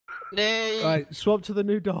Nay. Right, swap to the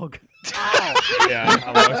new dog. Ow. Yeah,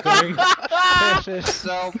 I was coming. This is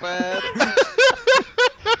so bad.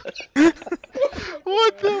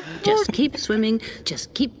 What the fuck? Just keep swimming,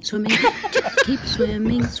 just keep swimming, just keep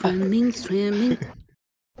swimming, swimming, swimming.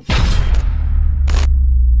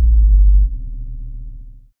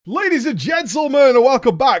 Ladies and gentlemen,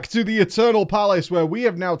 welcome back to the Eternal Palace, where we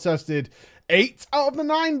have now tested 8 out of the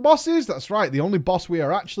 9 bosses. That's right, the only boss we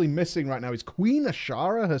are actually missing right now is Queen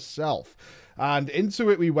Ashara herself. And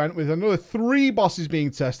into it we went with another 3 bosses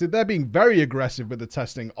being tested. They're being very aggressive with the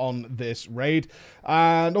testing on this raid.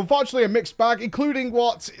 And unfortunately a mixed bag, including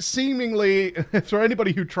what seemingly, for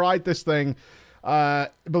anybody who tried this thing,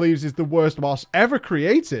 believes is the worst boss ever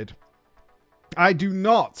created. I do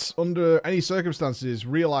not, under any circumstances,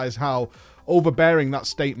 realize how overbearing that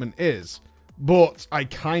statement is. But I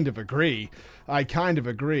kind of agree. Absolute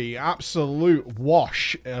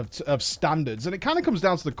wash of standards. And it kind of comes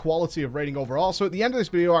down to the quality of rating overall. So at the end of this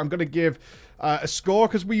video, I'm going to give a score,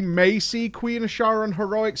 because we may see Queen Ashara and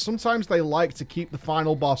Heroic. Sometimes they like to keep the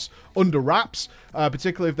final boss under wraps,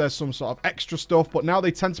 particularly if there's some sort of extra stuff. But now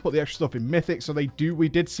they tend to put the extra stuff in Mythic, so we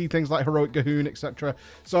did see things like Heroic Gahoon, etc.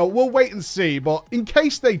 So we'll wait and see. But in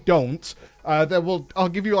case they don't, I'll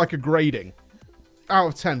give you like a grading out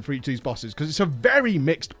of 10 for each of these bosses, because it's a very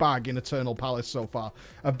mixed bag in Eternal Palace so far.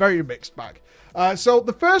 A very mixed bag. So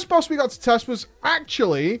the first boss we got to test was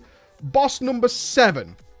actually boss number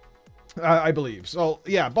 7. I believe. So,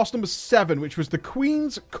 yeah, boss number 7, which was the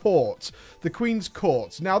Queen's Court. The Queen's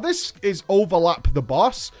Court. Now, this is Overlap the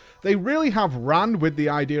Boss. They really have ran with the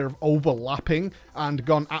idea of overlapping and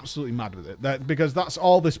gone absolutely mad with it. Because that's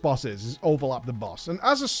all this boss is Overlap the Boss. And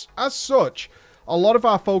as such, a lot of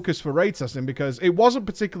our focus for raid testing, because it wasn't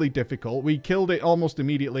particularly difficult. We killed it almost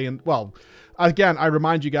immediately. And, well, again, I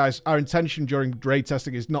remind you guys, our intention during raid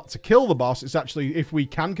testing is not to kill the boss. It's actually, if we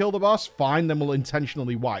can kill the boss, fine, then we'll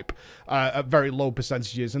intentionally wipe at very low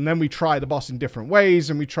percentages. And then we try the boss in different ways,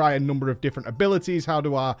 and we try a number of different abilities. How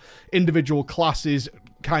do our individual classes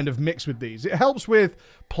kind of mix with these? It helps with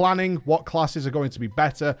planning what classes are going to be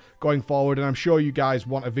better going forward, and I'm sure you guys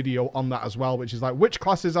want a video on that as well, which is like, which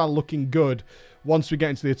classes are looking good once we get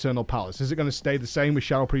into the Eternal Palace? Is it going to stay the same with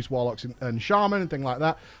Shadow Priest, Warlocks, and Shaman and things like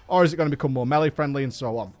that? Or is it going to become more melee friendly and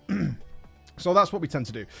so on? So that's what we tend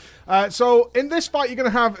to do. So in this fight, you're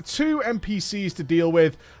going to have 2 NPCs to deal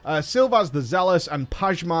with. Sylvaz the Zealous and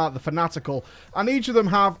Pajmar the Fanatical. And each of them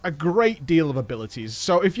have a great deal of abilities.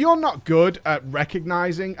 So if you're not good at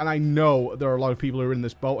recognizing, and I know there are a lot of people who are in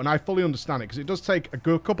this boat, and I fully understand it, because it does take a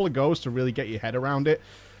good couple of goes to really get your head around it.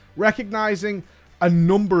 Recognizing a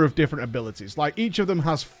number of different abilities. Like, each of them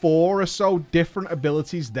has 4 or so different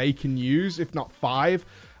abilities they can use, if not 5.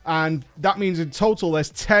 And that means in total there's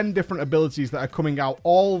 10 different abilities that are coming out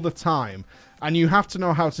all the time. And you have to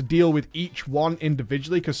know how to deal with each one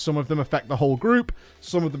individually, because some of them affect the whole group,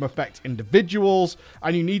 some of them affect individuals,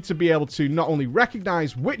 and you need to be able to not only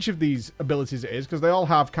recognize which of these abilities it is, because they all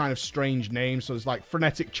have kind of strange names. So it's like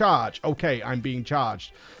Frenetic Charge. Okay, I'm being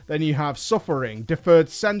charged. Then you have Suffering, Deferred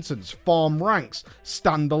Sentence, Form Ranks,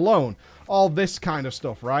 Stand Alone. All this kind of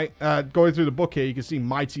stuff, right? Going through the book here, you can see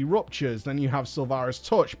Mighty Ruptures. Then you have Sylvara's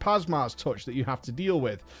Touch, Pajmar's Touch that you have to deal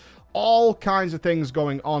with. All kinds of things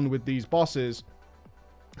going on with these bosses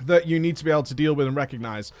that you need to be able to deal with and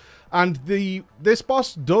recognize. And this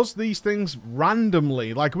boss does these things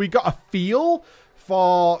randomly. Like, we got a feel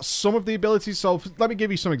for some of the abilities. So let me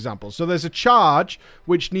give you some examples. So there's a charge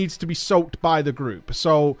which needs to be soaked by the group.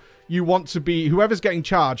 So you want to be, whoever's getting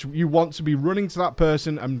charged, you want to be running to that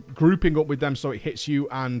person and grouping up with them so it hits you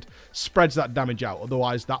and spreads that damage out.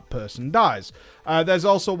 Otherwise, that person dies. There's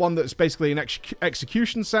also one that's basically an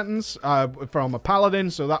execution sentence from a paladin,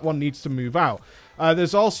 so that one needs to move out.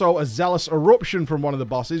 There's also a Zealous Eruption from one of the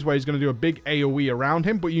bosses where he's going to do a big AoE around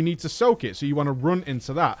him, but you need to soak it, so you want to run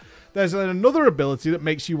into that. There's another ability that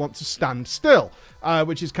makes you want to stand still,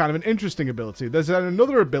 which is kind of an interesting ability. There's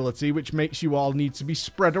another ability which makes you all need to be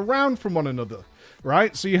spread around from one another,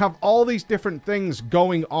 right? So you have all these different things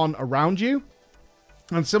going on around you.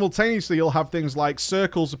 And simultaneously, you'll have things like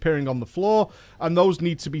circles appearing on the floor, and those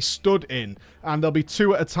need to be stood in. And there'll be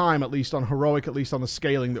 2 at a time, at least on Heroic, at least on the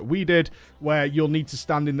scaling that we did, where you'll need to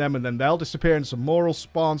stand in them, and then they'll disappear, and some more will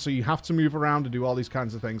spawn, so you have to move around and do all these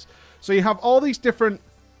kinds of things. So you have all these different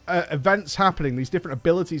events happening, these different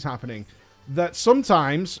abilities happening, that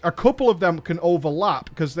sometimes a couple of them can overlap,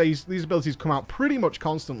 because these abilities come out pretty much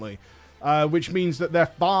constantly. Which means that they're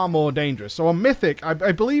far more dangerous. So on Mythic,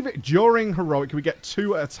 I believe it during Heroic, we get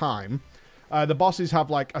 2 at a time. The bosses have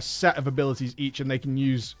like a set of abilities each, and they can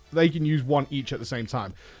use one each at the same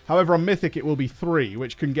time. However, on Mythic, it will be 3,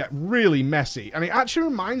 which can get really messy. And it actually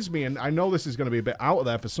reminds me, and I know this is going to be a bit out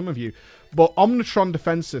there for some of you, but Omnitron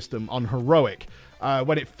Defense System on Heroic,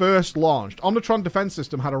 when it first launched, Omnitron Defense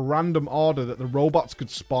System had a random order that the robots could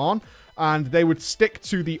spawn, and they would stick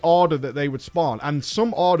to the order that they would spawn. And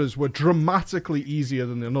some orders were dramatically easier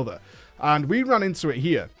than another. And we ran into it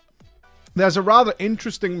here. There's a rather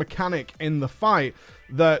interesting mechanic in the fight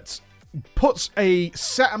that puts a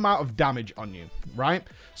set amount of damage on you, right?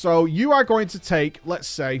 So you are going to take, let's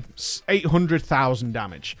say, 800,000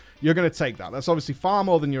 damage. You're going to take that. That's obviously far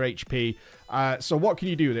more than your HP. So what can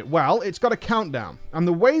you do with it? Well, it's got a countdown. And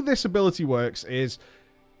the way this ability works is,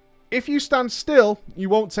 if you stand still, you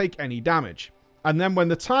won't take any damage. And then when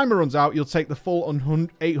the timer runs out, you'll take the full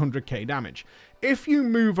 800k damage. If you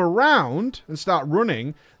move around and start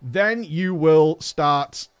running, then you will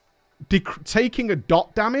start taking a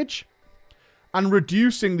dot damage and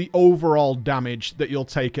reducing the overall damage that you'll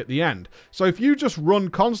take at the end. So if you just run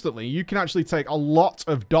constantly, you can actually take a lot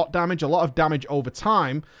of dot damage, a lot of damage over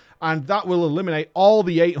time, and that will eliminate all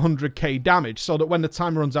the 800k damage so that when the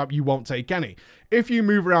timer runs out, you won't take any. If you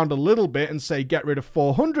move around a little bit and say get rid of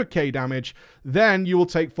 400k damage, then you will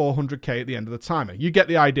take 400k at the end of the timer. You get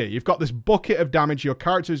the idea. You've got this bucket of damage your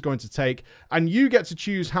character is going to take, and you get to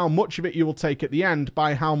choose how much of it you will take at the end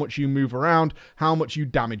by how much you move around, how much you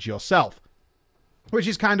damage yourself, which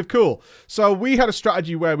is kind of cool. So we had a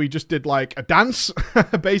strategy where we just did like a dance,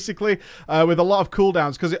 basically, with a lot of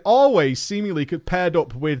cooldowns, because it always seemingly paired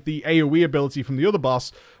up with the AoE ability from the other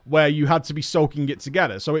boss, where you had to be soaking it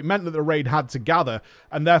together. So it meant that the raid had to gather,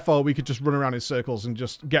 and therefore we could just run around in circles and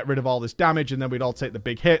just get rid of all this damage, and then we'd all take the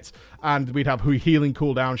big hit, and we'd have healing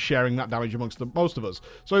cooldowns sharing that damage amongst most of us.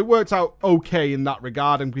 So it worked out okay in that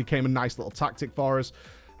regard and became a nice little tactic for us.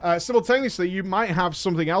 Simultaneously, you might have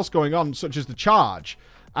something else going on, such as the charge.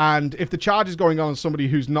 And if the charge is going on somebody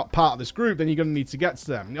who's not part of this group, then you're going to need to get to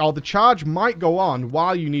them. Or the charge might go on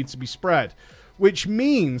while you need to be spread, which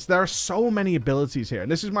means there are so many abilities here.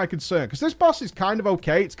 And this is my concern, because this boss is kind of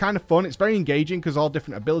okay. It's kind of fun. It's very engaging because all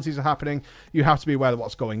different abilities are happening. You have to be aware of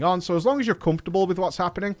what's going on. So as long as you're comfortable with what's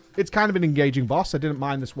happening, it's kind of an engaging boss. I didn't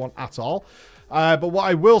mind this one at all. But what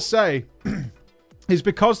I will say is,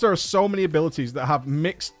 because there are so many abilities that have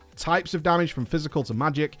mixed types of damage from physical to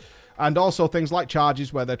magic, and also things like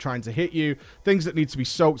charges where they're trying to hit you, things that need to be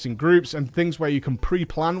soaked in groups, and things where you can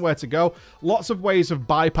pre-plan where to go. Lots of ways of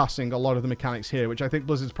bypassing a lot of the mechanics here, which I think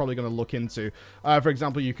Blizzard's probably going to look into. For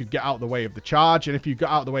example, you could get out of the way of the charge, and if you got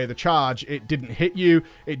out of the way of the charge, it didn't hit you,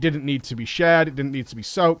 it didn't need to be shared, it didn't need to be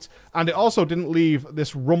soaked, and it also didn't leave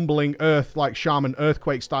this rumbling earth, like Shaman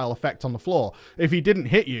earthquake style effect on the floor. If he didn't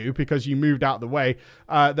hit you because you moved out of the way,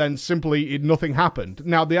 then simply nothing happened.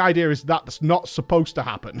 Now, the idea is that's not supposed to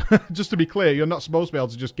happen. Just to be clear, you're not supposed to be able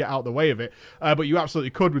to just get out of the way of it, but you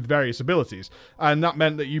absolutely could with various abilities. And that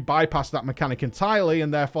meant that you bypassed that mechanic entirely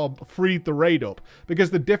and therefore freed the raid up.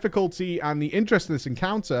 Because the difficulty and the interest in this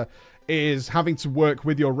encounter is having to work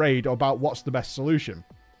with your raid about what's the best solution.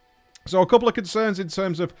 So a couple of concerns in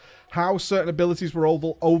terms of how certain abilities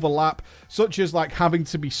will overlap, such as like having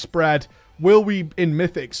to be spread. Will we, in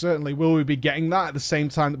Mythic, certainly, will we be getting that at the same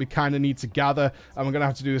time that we kind of need to gather? And we're going to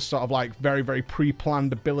have to do this sort of like very, very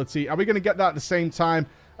pre-planned ability. Are we going to get that at the same time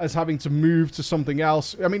as having to move to something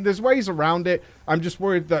else? I mean, there's ways around it. I'm just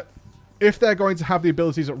worried that if they're going to have the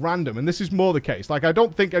abilities at random, and this is more the case, like I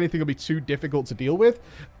don't think anything will be too difficult to deal with,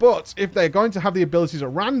 but if they're going to have the abilities at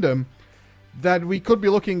random, then we could be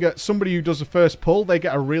looking at somebody who does a first pull, they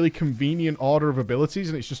get a really convenient order of abilities,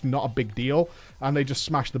 and it's just not a big deal, and they just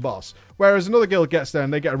smash the boss. Whereas another guild gets there,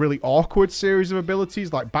 and they get a really awkward series of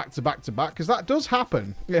abilities, like back to back to back, because that does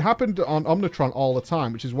happen. It happened on Omnitron all the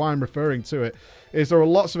time, which is why I'm referring to it, is there are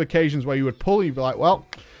lots of occasions where you would pull, and you'd be like, well,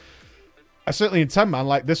 I certainly in 10-man,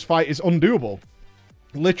 like, this fight is undoable.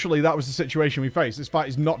 Literally, that was the situation we faced. This fight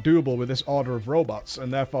is not doable with this order of robots,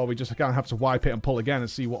 and therefore we just kind of have to wipe it and pull again and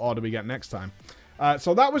see what order we get next time.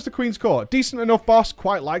 So that was the Queen's Court. Decent enough boss,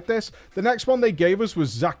 quite like this. The next one they gave us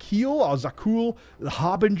was Zakul, the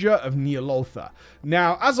Harbinger of Neolotha.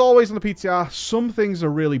 Now, as always on the PTR, some things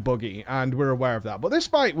are really buggy, and we're aware of that. But this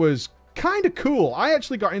fight was kind of cool. I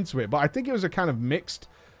actually got into it, but I think it was a kind of mixed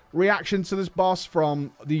reaction to this boss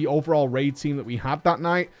from the overall raid team that we had that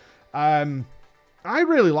night. I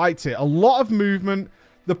really liked it. A lot of movement.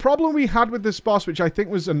 The problem we had with this boss, which I think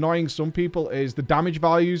was annoying some people, is the damage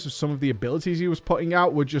values of some of the abilities he was putting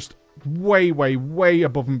out were just way, way, way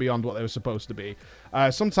above and beyond what they were supposed to be.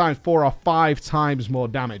 Sometimes 4 or 5 times more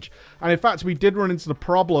damage. And in fact, we did run into the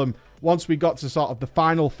problem once we got to sort of the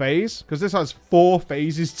final phase, because this has 4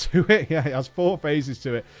 phases to it. Yeah, it has 4 phases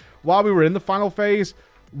to it. While we were in the final phase,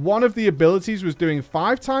 one of the abilities was doing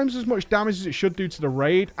 5 times as much damage as it should do to the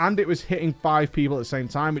raid, and it was hitting 5 people at the same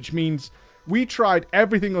time, which means we tried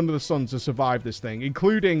everything under the sun to survive this thing,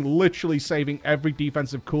 including literally saving every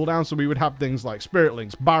defensive cooldown. So we would have things like Spirit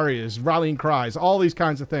Links, barriers, rallying cries, all these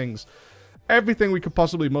kinds of things. Everything we could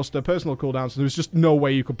possibly muster, personal cooldowns, there was just no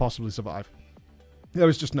way you could possibly survive. There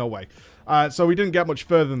was just no way. So we didn't get much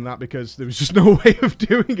further than that because there was just no way of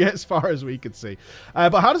doing it as far as we could see.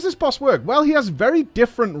 But how does this boss work? Well, he has very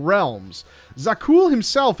different realms. Zakul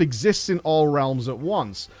himself exists in all realms at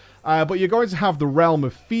once. But you're going to have the realm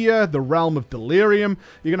of fear, the realm of delirium.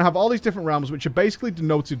 You're going to have all these different realms which are basically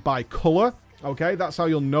denoted by color. Okay, that's how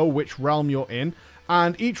you'll know which realm you're in.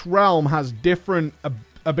 And each realm has different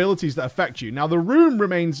abilities that affect you. Now, the room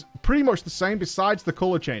remains pretty much the same besides the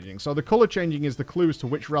color changing. So the color changing is the clue as to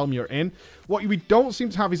which realm you're in. What we don't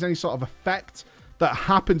seem to have is any sort of effect that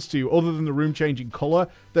happens to you other than the room changing color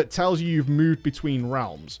that tells you you've moved between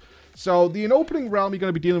realms. So the opening realm, you're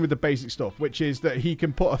going to be dealing with the basic stuff, which is that he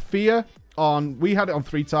can put a fear on. We had it on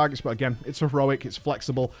 3 targets, but again, it's heroic, it's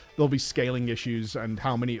flexible. There'll be scaling issues, and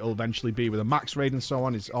how many it'll eventually be with a max raid and so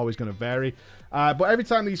on is always going to vary. But every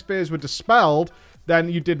time these fears were dispelled, then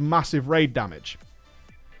you did massive raid damage.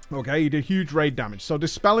 Okay, you did huge raid damage. So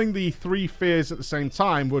dispelling the 3 fears at the same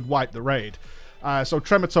time would wipe the raid. So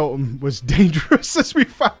Tremor Totem was dangerous, as we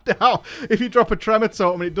found out. If you drop a Tremor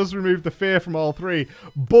Totem and it does remove the fear from all 3,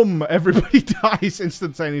 boom, everybody dies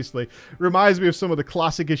instantaneously. Reminds me of some of the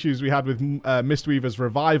classic issues we had with Mistweaver's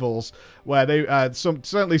revivals, where they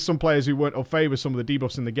certainly some players who weren't au fait with some of the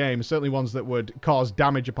debuffs in the game, certainly ones that would cause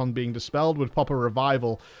damage upon being dispelled, would pop a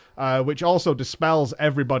revival, which also dispels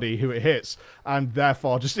everybody who it hits, and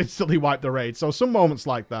therefore just instantly wipe the raid. So some moments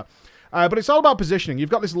like that. But it's all about positioning. You've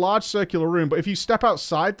got this large circular room, but if you step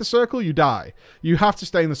outside the circle, you die. You have to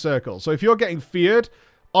stay in the circle. So if you're getting feared,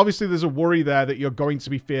 obviously there's a worry there that you're going to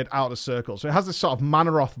be feared out of the circle. So it has this sort of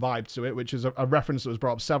Manaroth vibe to it, which is a reference that was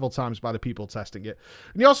brought up several times by the people testing it.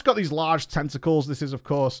 And you also got these large tentacles. This is, of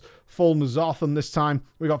course, full N'Zoth, this time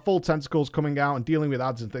we got full tentacles coming out and dealing with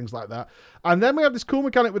ads and things like that. And then we have this cool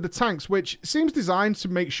mechanic with the tanks, which seems designed to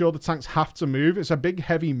make sure the tanks have to move. It's a big,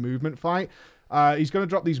 heavy movement fight. He's going to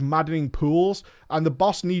drop these maddening pools, and the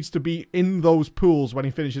boss needs to be in those pools when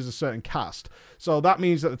he finishes a certain cast. So that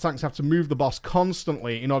means that the tanks have to move the boss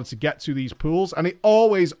constantly in order to get to these pools, and it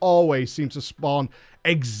always, always seems to spawn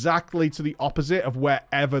exactly to the opposite of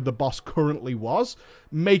wherever the boss currently was,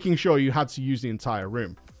 making sure you had to use the entire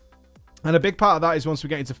room. And a big part of that is once we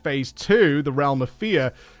get into phase 2, the Realm of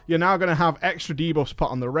Fear, you're now going to have extra debuffs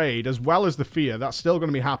put on the raid, as well as the fear. That's still going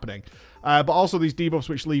to be happening. But also these debuffs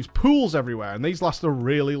which leaves pools everywhere, and these last a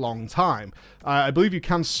really long time. I believe you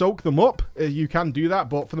can soak them up. You can do that,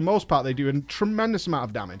 but for the most part, they do a tremendous amount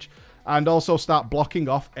of damage. And also start blocking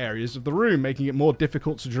off areas of the room, making it more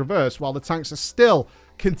difficult to traverse, while the tanks are still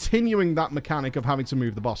continuing that mechanic of having to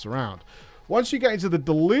move the boss around. Once you get into the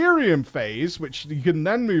delirium phase, which you can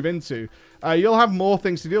then move into, you'll have more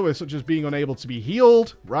things to deal with, such as being unable to be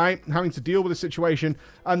healed, right? Having to deal with a situation,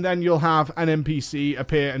 and then you'll have an NPC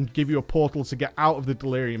appear and give you a portal to get out of the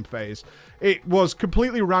delirium phase. It was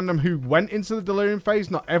completely random who went into the delirium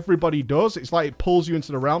phase. Not everybody does. It's like it pulls you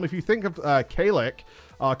into the realm. If you think of Kalik,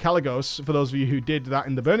 or Kaligos, for those of you who did that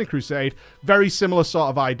in the Burning Crusade, very similar sort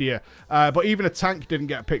of idea. But even a tank didn't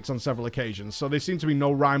get picked on several occasions, so there seemed to be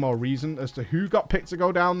no rhyme or reason as to who got picked to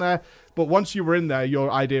go down there. But once you were in there,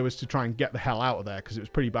 your idea was to try and get the hell out of there, because it was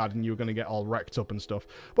pretty bad and you were going to get all wrecked up and stuff.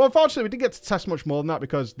 But unfortunately, we didn't get to test much more than that,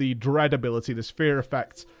 because the dread ability, this fear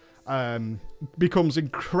effect, becomes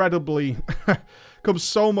incredibly... becomes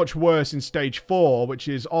so much worse in stage 4, which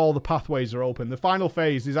is all the pathways are open. The final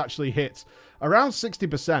phase is actually hit around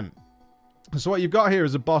 60%. So what you've got here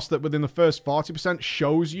is a boss that within the first 40%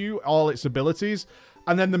 shows you all its abilities,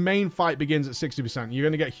 and then the main fight begins at 60%. You're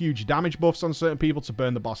going to get huge damage buffs on certain people to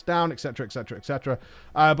burn the boss down, etc, etc, etc.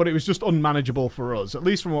 But it was just unmanageable for us, at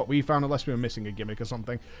least from what we found, unless we were missing a gimmick or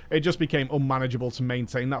something. It just became unmanageable to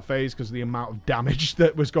maintain that phase because of the amount of damage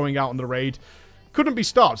that was going out on the raid. Couldn't be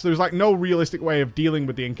stopped. There was like no realistic way of dealing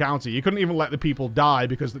with the encounter. You couldn't even let the people die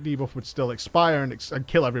because the debuff would still expire and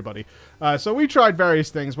kill everybody. So we tried various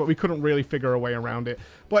things, but we couldn't really figure a way around it.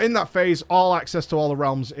 But in that phase, all access to all the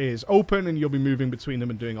realms is open, and you'll be moving between them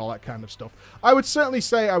and doing all that kind of stuff. I would certainly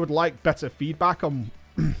say I would like better feedback on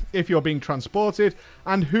if you're being transported,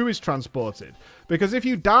 and who is transported. Because if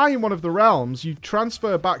you die in one of the realms, you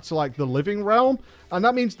transfer back to, like, the living realm, and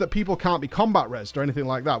that means that people can't be combat resed or anything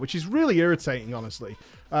like that, which is really irritating, honestly.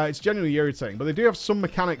 It's genuinely irritating, but they do have some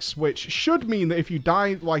mechanics which should mean that if you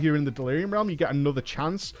die while you're in the Delirium realm, you get another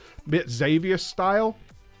chance, a bit Xavier style.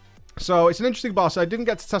 So it's an interesting boss. I didn't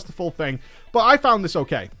get to test the full thing, but I found this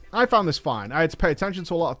okay. I found this fine. I had to pay attention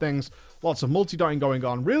to a lot of things, lots of multi-dotting going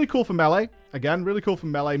on. Really cool for melee. Again, really cool for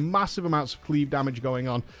melee. Massive amounts of cleave damage going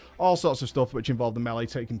on. All sorts of stuff which involved the melee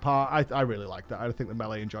taking part. I really like that. I think the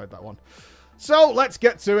melee enjoyed that one. So let's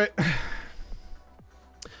get to it.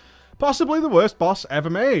 Possibly the worst boss ever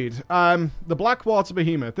made. The Blackwater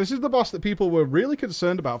Behemoth. This is the boss that people were really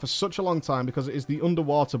concerned about for such a long time because it is the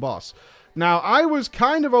underwater boss. Now, I was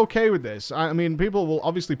kind of okay with this. I mean, people will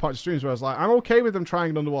obviously point to streams where I was like, I'm okay with them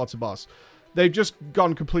trying an underwater boss. They've just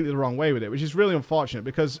gone completely the wrong way with it, which is really unfortunate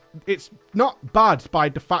because it's not bad by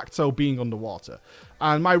de facto being underwater.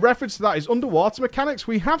 And my reference to that is underwater mechanics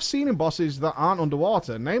we have seen in bosses that aren't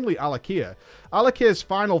underwater, namely Alakia. Alakia's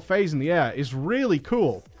final phase in the air is really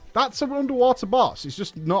cool. That's an underwater boss. It's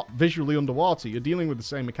just not visually underwater. You're dealing with the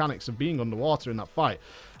same mechanics of being underwater in that fight.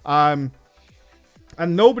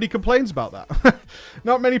 And nobody complains about that.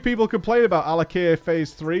 Not many people complain about Alakia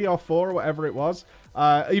Phase 3 or 4 or whatever it was.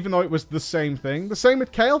 Even though it was the same thing. The same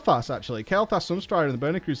with Kael'thas, actually. Kael'thas Sunstrider in the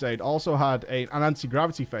Burning Crusade also had an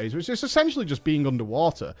anti-gravity phase, which is essentially just being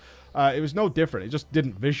underwater. It was no different. It just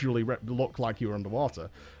didn't visually look like you were underwater.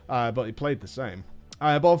 But it played the same.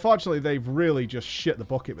 But unfortunately, they've really just shit the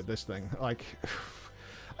bucket with this thing. Like,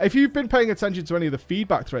 if you've been paying attention to any of the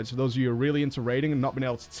feedback threads for those of you who are really into raiding and not been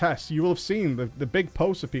able to test, you will have seen the big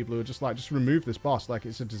posts of people who are just like, just remove this boss. Like,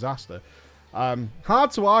 it's a disaster.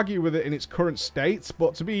 Hard to argue with it in its current state,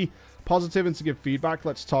 but to be positive and to give feedback,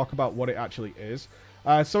 let's talk about what it actually is.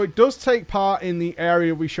 So it does take part in the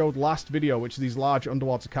area we showed last video, which are these large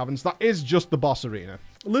underwater caverns. That is just the boss arena.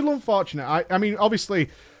 A little unfortunate. I mean, obviously,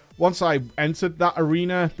 once I entered that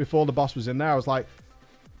arena before the boss was in there, I was like,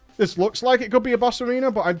 this looks like it could be a boss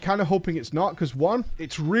arena, but I'm kind of hoping it's not, because one,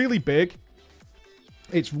 it's really big.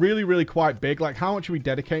 It's really, really quite big. Like, how much are we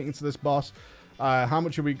dedicating to this boss? How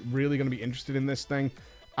much are we really going to be interested in this thing?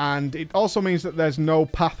 And it also means that there's no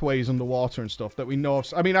pathways underwater and stuff that we know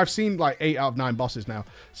of. I mean, I've seen like 8 out of 9 bosses now.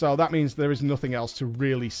 So that means there is nothing else to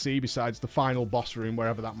really see besides the final boss room,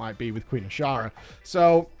 wherever that might be with Queen Ashara.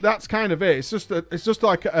 So that's kind of it. It's just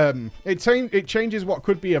like, it changes what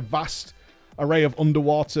could be a vast array of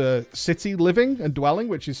underwater city living and dwelling,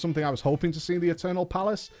 which is something I was hoping to see in the Eternal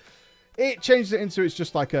Palace. It changes it into, it's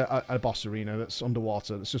just like a boss arena that's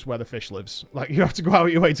underwater. That's just where the fish lives. Like, you have to go out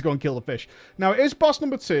of your way to go and kill the fish. Now, it is boss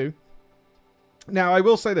number 2. Now, I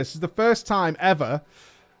will say this is the first time ever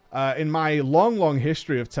in my long, long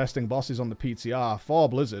history of testing bosses on the PTR for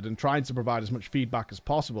Blizzard and trying to provide as much feedback as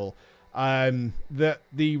possible, that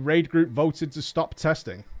the raid group voted to stop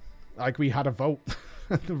testing. Like, we had a vote.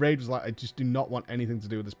 The raid was like, I just do not want anything to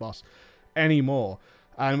do with this boss anymore.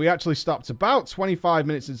 And we actually stopped about 25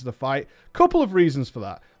 minutes into the fight. Couple of reasons for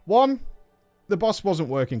that. One, the boss wasn't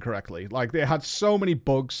working correctly. Like, they had so many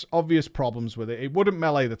bugs, obvious problems with it. It wouldn't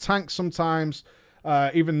melee the tanks sometimes,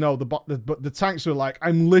 even though the tanks were like,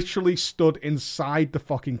 I'm literally stood inside the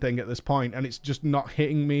fucking thing at this point, and it's just not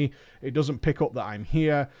hitting me. It doesn't pick up that I'm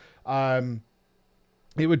here.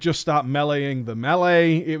 It would just start meleeing the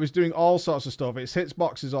melee. It was doing all sorts of stuff. Its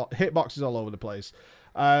hitboxes all over the place.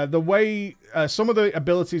 The way some of the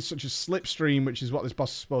abilities, such as Slipstream, which is what this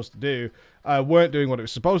boss is supposed to do, weren't doing what it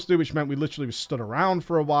was supposed to do, which meant we literally stood around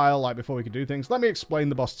for a while, like, before we could do things. Let me explain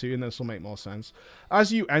the boss to you, and this will make more sense.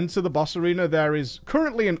 As you enter the boss arena, there is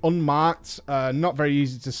currently an unmarked, not very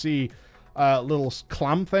easy to see, little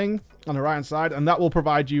clam thing on the right-hand side, and that will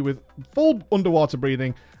provide you with full underwater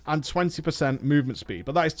breathing and 20% movement speed.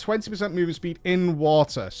 But that is 20% movement speed in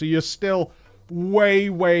water, so you're still way,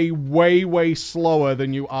 way, way, way slower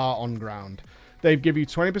than you are on ground. They give you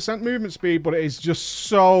 20% movement speed, but it is just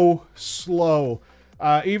so slow.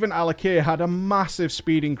 Even Alakia had a massive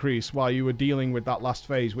speed increase while you were dealing with that last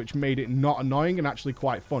phase, which made it not annoying and actually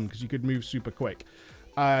quite fun, because you could move super quick.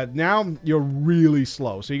 Now, you're really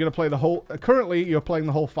slow. So you're going to play the whole... Currently, you're playing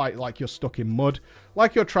the whole fight like you're stuck in mud.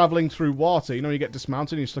 Like you're traveling through water. You know, you get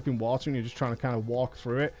dismounted and you're stuck in water and you're just trying to kind of walk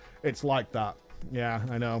through it. It's like that. Yeah,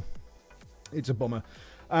 I know. It's a bummer.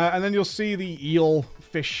 And then you'll see the eel,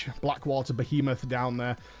 fish, Blackwater Behemoth down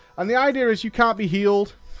there. And the idea is you can't be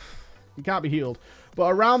healed. You can't be healed.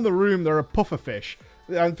 But around the room, there are pufferfish.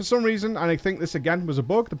 And for some reason, and I think this again was a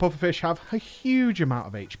bug, the pufferfish have a huge amount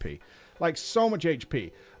of HP. Like, so much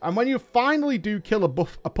HP. And when you finally do kill a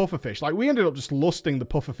pufferfish, like we ended up just lusting the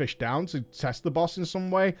pufferfish down to test the boss in some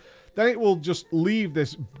way, then it will just leave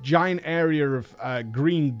this giant area of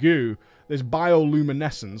green goo, this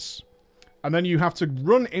bioluminescence, and then you have to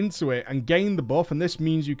run into it and gain the buff, and this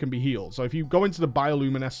means you can be healed. So if you go into the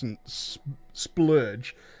bioluminescent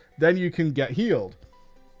splurge, then you can get healed.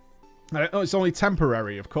 It's only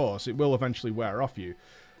temporary, of course. It will eventually wear off you.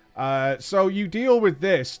 So you deal with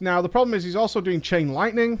this. Now, the problem is he's also doing Chain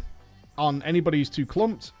Lightning on anybody who's too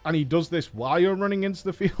clumped, and he does this while you're running into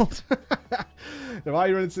the field. While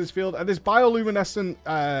you're into this field. And this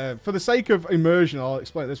bioluminescent, for the sake of immersion, I'll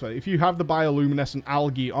explain it this way. If you have the bioluminescent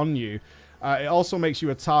algae on you, it also makes you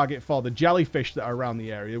a target for the jellyfish that are around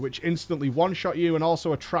the area, which instantly one-shot you and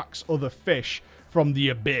also attracts other fish from the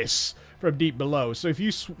abyss, from deep below. So if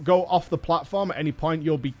you go off the platform at any point,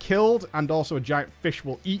 you'll be killed, and also a giant fish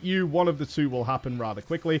will eat you. One of the two will happen rather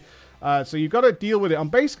quickly. So you've got to deal with it on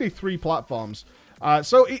basically 3 platforms.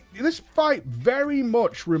 This fight very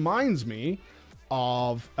much reminds me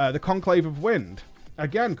of the Conclave of Wind.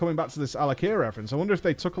 Again, coming back to this Alakir reference, I wonder if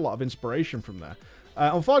they took a lot of inspiration from there.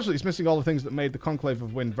 Unfortunately, it's missing all the things that made the Conclave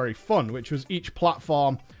of Wind very fun, which was each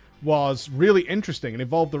platform was really interesting and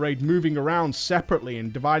involved the raid moving around separately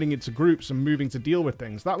and dividing into groups and moving to deal with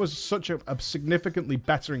things. That was such a significantly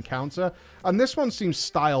better encounter, and this one seems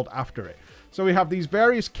styled after it. So we have these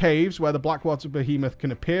various caves where the Blackwater Behemoth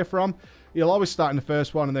can appear from. You'll always start in the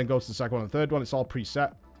first one and then go to the second one and the third one. It's all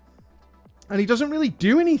preset. And he doesn't really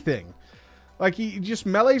do anything. Like, he just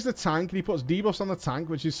melees the tank and he puts debuffs on the tank,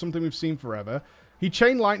 which is something we've seen forever. He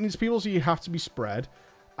chain lightnings people, so you have to be spread.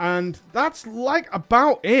 And that's, like,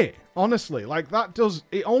 about it, honestly. Like,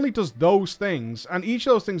 it only does those things, and each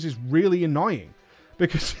of those things is really annoying,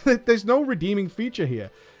 because there's no redeeming feature here.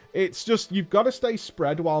 It's just, you've got to stay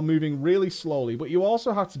spread while moving really slowly, but you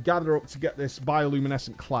also have to gather up to get this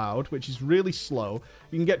bioluminescent cloud, which is really slow.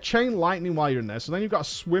 You can get chain lightning while you're in there, so then you've got to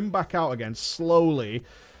swim back out again slowly.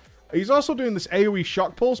 He's also doing this AoE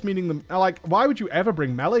shock pulse, meaning, why would you ever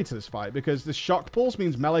bring melee to this fight? Because this shock pulse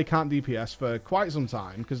means melee can't DPS for quite some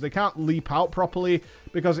time, because they can't leap out properly,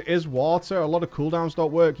 because it is water. A lot of cooldowns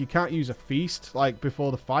don't work. You can't use a feast, like,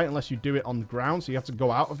 before the fight, unless you do it on the ground, so you have to go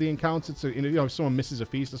out of the encounter to, if someone misses a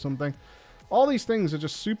feast or something. All these things are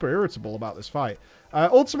just super irritable about this fight.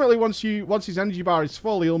 Ultimately, once his energy bar is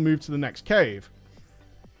full, he'll move to the next cave.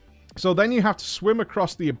 So then you have to swim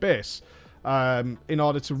across the abyss, in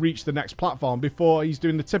order to reach the next platform before he's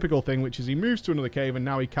doing the typical thing, which is he moves to another cave and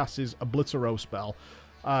now he casts his Oblitero spell,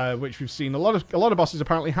 which we've seen a lot of bosses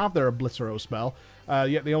apparently have their Oblitero spell,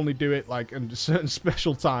 yet they only do it like in certain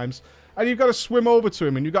special times. And you've got to swim over to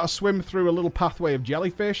him, and you've got to swim through a little pathway of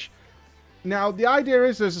jellyfish. Now the idea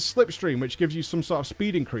is there's a slipstream which gives you some sort of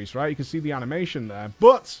speed increase, right? You can see the animation there,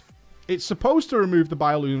 but it's supposed to remove the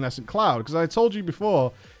bioluminescent cloud, because I told you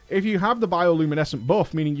before, if you have the bioluminescent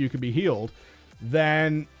buff, meaning you can be healed,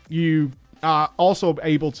 then you are also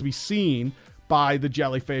able to be seen by the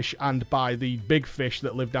jellyfish and by the big fish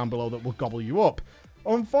that live down below that will gobble you up.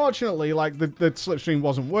 Unfortunately, like, the slipstream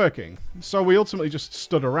wasn't working, so we ultimately just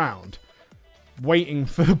stood around, waiting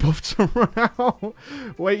for the buff to run out.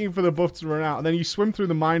 Waiting for the buff to run out, and then you swim through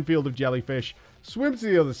the minefield of jellyfish, swim to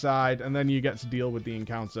the other side, and then you get to deal with the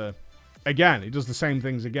encounter again. It does the same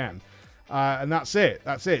things again. And that's it.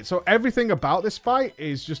 That's it. So everything about this fight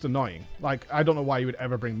is just annoying. Like, I don't know why you would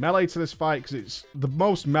ever bring melee to this fight, because it's the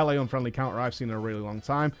most melee-unfriendly counter I've seen in a really long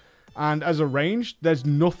time. And as a ranged, there's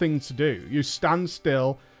nothing to do. You stand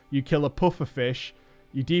still, you kill a pufferfish,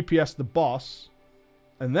 you DPS the boss,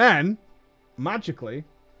 and then, magically,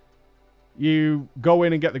 you go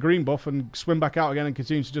in and get the green buff and swim back out again and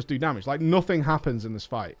continue to just do damage. Like, nothing happens in this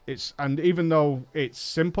fight. And even though it's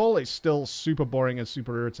simple, it's still super boring and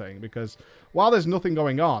super irritating, because while there's nothing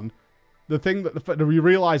going on, the thing that the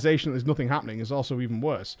realization that there's nothing happening is also even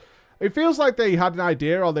worse. It feels like they had an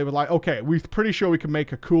idea, or they were like, okay, we're pretty sure we can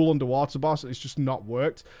make a cool underwater boss. It's just not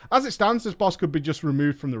worked. As it stands, this boss could be just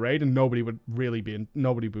removed from the raid and nobody would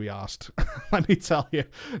be asked. Let me tell you,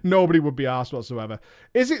 nobody would be asked whatsoever.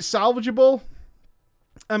 Is it salvageable?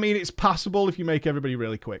 I mean, it's passable if you make everybody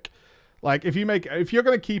really quick. Like, if you're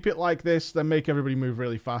going to keep it like this, then make everybody move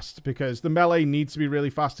really fast, because the melee needs to be really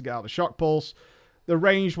fast to get out the shock pulse. The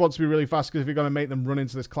range wants to be really fast, because if you're going to make them run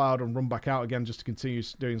into this cloud and run back out again just to continue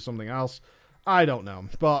doing something else, I don't know.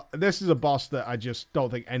 But this is a boss that I just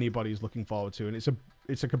don't think anybody's looking forward to, and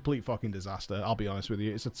it's a complete fucking disaster, I'll be honest with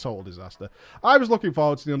you. It's a total disaster. I was looking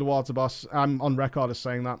forward to the underwater boss. I'm on record as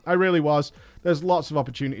saying that. I really was. There's lots of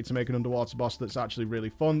opportunity to make an underwater boss that's actually really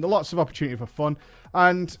fun. There's lots of opportunity for fun.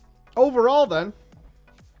 And overall then,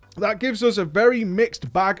 That gives us a very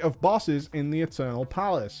mixed bag of bosses in the Eternal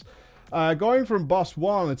Palace. Going from boss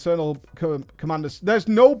 1, Eternal Commander, there's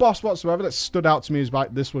no boss whatsoever that stood out to me as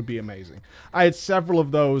like, this would be amazing. I had several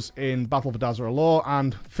of those in Battle for Dazar'alor,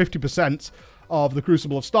 and 50% of the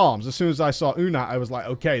Crucible of Storms. As soon as I saw Unat, I was like,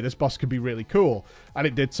 okay, this boss could be really cool. And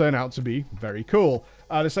it did turn out to be very cool.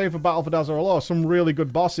 The same for Battle for Dazar'alor, some really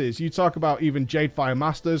good bosses. You talk about even Jadefire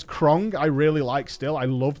Masters, Krong, I really like still. I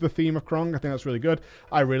love the theme of Krong, I think that's really good.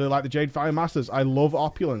 I really like the Jadefire Masters. I love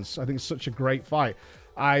Opulence, I think it's such a great fight.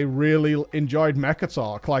 I really enjoyed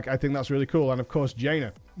Mechatalk, like, I think that's really cool. And of course,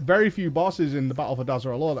 Jaina. Very few bosses in the Battle for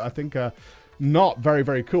Dazar'alor that I think are not very,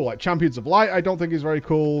 very cool. Like, Champions of Light, I don't think is very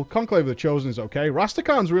cool. Conclave of the Chosen is okay.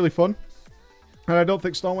 Rastakhan's really fun. And I don't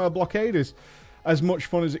think Stormwell Blockade is as much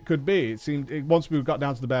fun as it could be. It seemed, once we got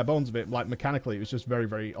down to the bare bones of it, like, mechanically, it was just very,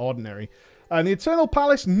 very ordinary. And the Eternal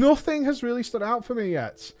Palace, nothing has really stood out for me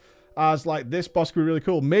yet. As, like, this boss could be really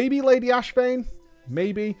cool. Maybe Lady Ashvane.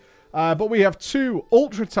 Maybe. But we have 2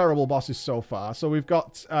 ultra terrible bosses so far. So we've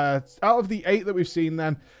got, out of the 8 that we've seen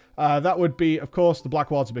then, that would be, of course, the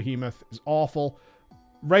Blackwater Behemoth is awful.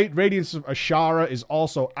 Radiance of Ashara is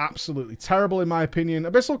also absolutely terrible in my opinion.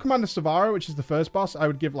 Abyssal Commander Savara, which is the first boss, I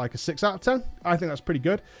would give like a 6 out of 10. I think that's pretty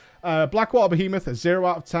good. Blackwater Behemoth, a 0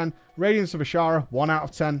 out of 10. Radiance of Ashara, 1 out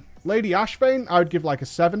of 10. Lady Ashvane, I would give like a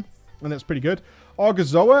 7. And that's pretty good.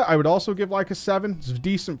 Orgazoa, I would also give like a 7. It's a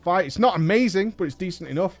decent fight. It's not amazing, but it's decent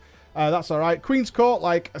enough. That's all right. Queen's Court,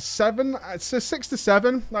 like a 7. It's a 6 to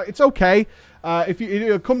 7. Like, it's okay. If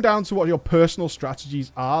it'll come down to what your personal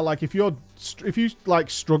strategies are. Like, if you like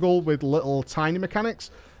struggle with little tiny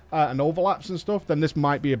mechanics and overlaps and stuff, then this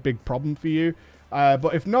might be a big problem for you.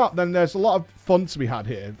 But if not, then there's a lot of fun to be had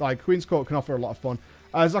here. Like, Queen's Court can offer a lot of fun.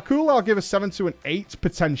 Zakul, I'll give a 7 to an 8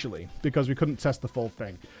 potentially, because we couldn't test the full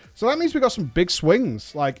thing. So that means we got some big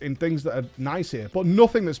swings, like in things that are nice here, but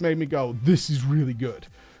nothing that's made me go, this is really good.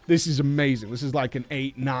 This is amazing. This is like an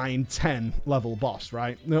 8, 9, 10 level boss,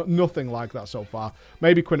 right? No, nothing like that so far.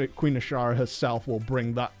 Maybe Queen Ashara herself will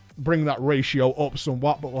bring that ratio up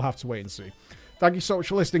somewhat, but we'll have to wait and see. Thank you so much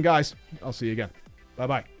for listening, guys. I'll see you again.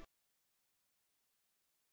 Bye-bye.